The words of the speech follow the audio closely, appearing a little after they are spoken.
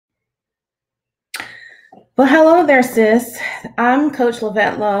Well, hello there, sis. I'm Coach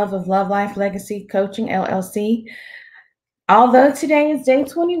Lavette Love of Love Life Legacy Coaching LLC. Although today is day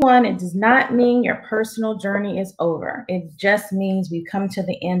 21, it does not mean your personal journey is over. It just means we've come to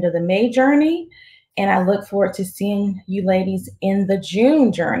the end of the May journey, and I look forward to seeing you ladies in the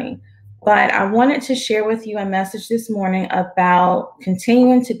June journey. But I wanted to share with you a message this morning about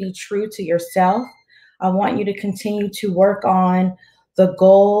continuing to be true to yourself. I want you to continue to work on the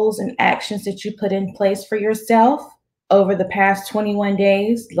goals and actions that you put in place for yourself over the past 21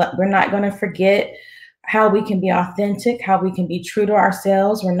 days. We're not going to forget how we can be authentic, how we can be true to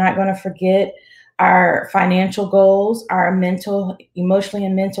ourselves. We're not going to forget our financial goals, our mental, emotionally,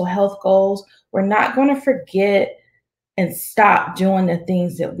 and mental health goals. We're not going to forget and stop doing the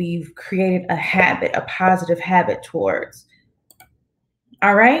things that we've created a habit, a positive habit towards.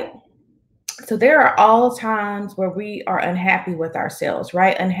 All right. So there are all times where we are unhappy with ourselves,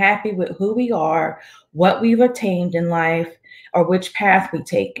 right? Unhappy with who we are, what we've attained in life, or which path we've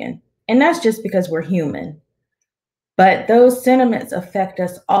taken. And that's just because we're human. But those sentiments affect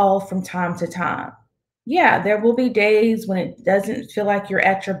us all from time to time. Yeah, there will be days when it doesn't feel like you're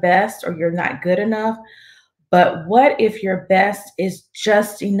at your best or you're not good enough. But what if your best is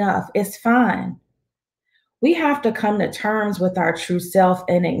just enough? It's fine. We have to come to terms with our true self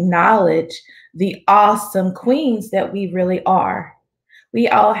and acknowledge the awesome queens that we really are. We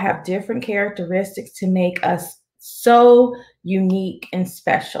all have different characteristics to make us so unique and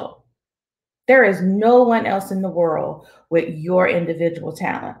special. There is no one else in the world with your individual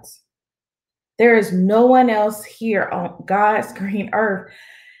talents. There is no one else here on God's green earth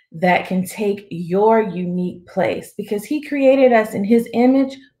that can take your unique place because He created us in His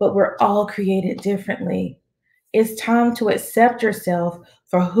image, but we're all created differently. It's time to accept yourself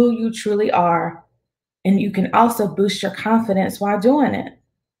for who you truly are, and you can also boost your confidence while doing it.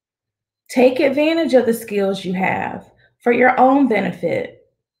 Take advantage of the skills you have for your own benefit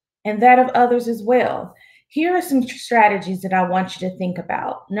and that of others as well. Here are some strategies that I want you to think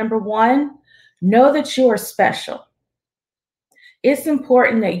about. Number one, know that you are special. It's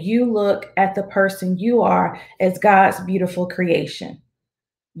important that you look at the person you are as God's beautiful creation.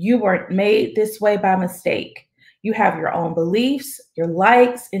 You weren't made this way by mistake. You have your own beliefs, your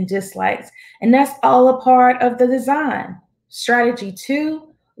likes and dislikes, and that's all a part of the design. Strategy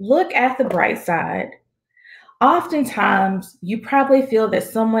two, look at the bright side. Oftentimes, you probably feel that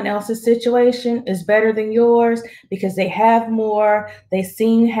someone else's situation is better than yours because they have more, they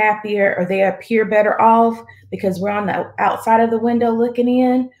seem happier, or they appear better off because we're on the outside of the window looking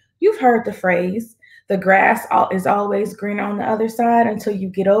in. You've heard the phrase, the grass is always greener on the other side until you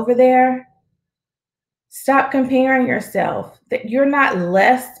get over there. Stop comparing yourself, that you're not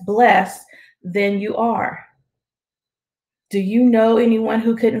less blessed than you are. Do you know anyone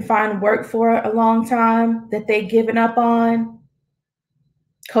who couldn't find work for a long time that they've given up on?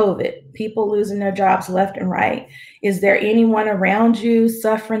 COVID, people losing their jobs left and right. Is there anyone around you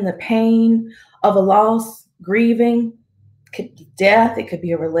suffering the pain of a loss, grieving? It could be death, it could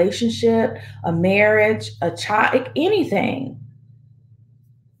be a relationship, a marriage, a child, anything.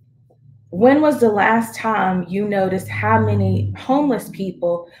 When was the last time you noticed how many homeless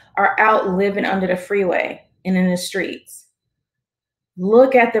people are out living under the freeway and in the streets?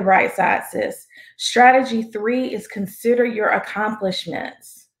 Look at the bright side, sis. Strategy three is consider your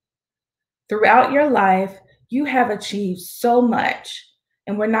accomplishments. Throughout your life, you have achieved so much.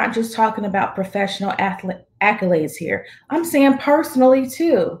 And we're not just talking about professional accolades here. I'm saying personally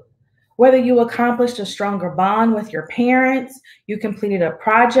too. Whether you accomplished a stronger bond with your parents, you completed a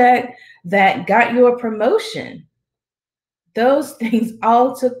project that got you a promotion. Those things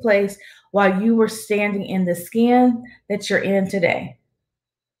all took place while you were standing in the skin that you're in today.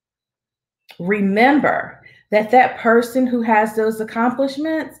 Remember that that person who has those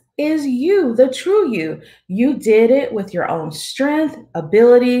accomplishments is you, the true you. You did it with your own strength,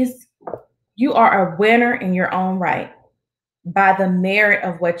 abilities. You are a winner in your own right by the merit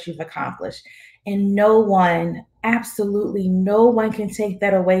of what you've accomplished. And no one, absolutely no one can take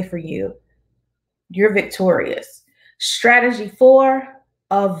that away from you. You're victorious. Strategy four,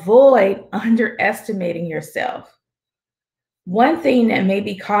 avoid underestimating yourself. One thing that may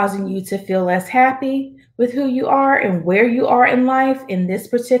be causing you to feel less happy with who you are and where you are in life in this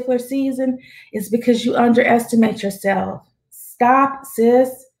particular season is because you underestimate yourself. Stop,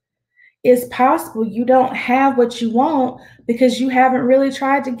 sis. It's possible you don't have what you want because you haven't really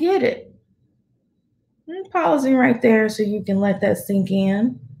tried to get it. I'm pausing right there so you can let that sink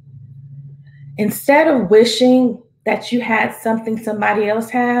in. Instead of wishing that you had something somebody else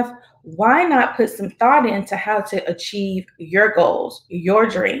have, why not put some thought into how to achieve your goals, your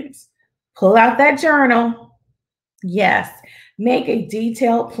dreams? Pull out that journal. Yes. Make a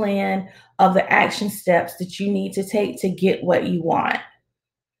detailed plan of the action steps that you need to take to get what you want.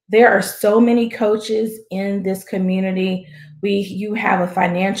 There are so many coaches in this community. You have a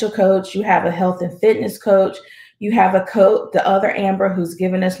financial coach, you have a health and fitness coach, you have a coach, the other Amber, who's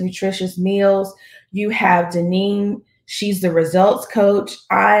giving us nutritious meals. You have Deneen, she's the results coach.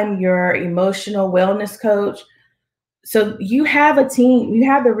 I'm your emotional wellness coach. So you have a team, you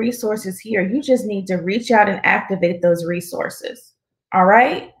have the resources here. You just need to reach out and activate those resources. All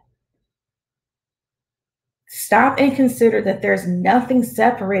right? Stop and consider that there's nothing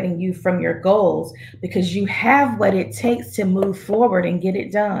separating you from your goals because you have what it takes to move forward and get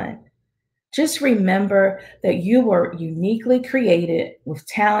it done. Just remember that you were uniquely created with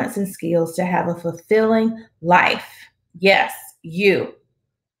talents and skills to have a fulfilling life. Yes, you.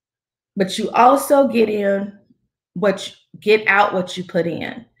 But you also get out what you put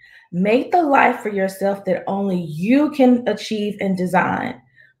in. Make the life for yourself that only you can achieve and design.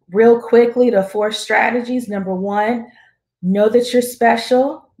 Real quickly, the 4 strategies. Number 1, know that you're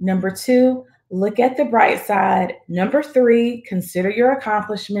special. Number 2, look at the bright side. Number 3, consider your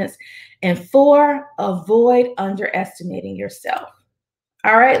accomplishments. And 4, avoid underestimating yourself.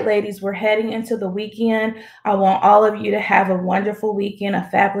 All right, ladies, we're heading into the weekend. I want all of you to have a wonderful weekend, a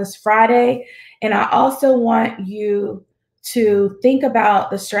fabulous Friday. And I also want you to think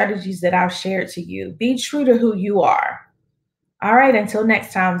about the strategies that I've shared to you. Be true to who you are. All right, until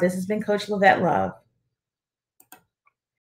next time, this has been Coach Lavette Love.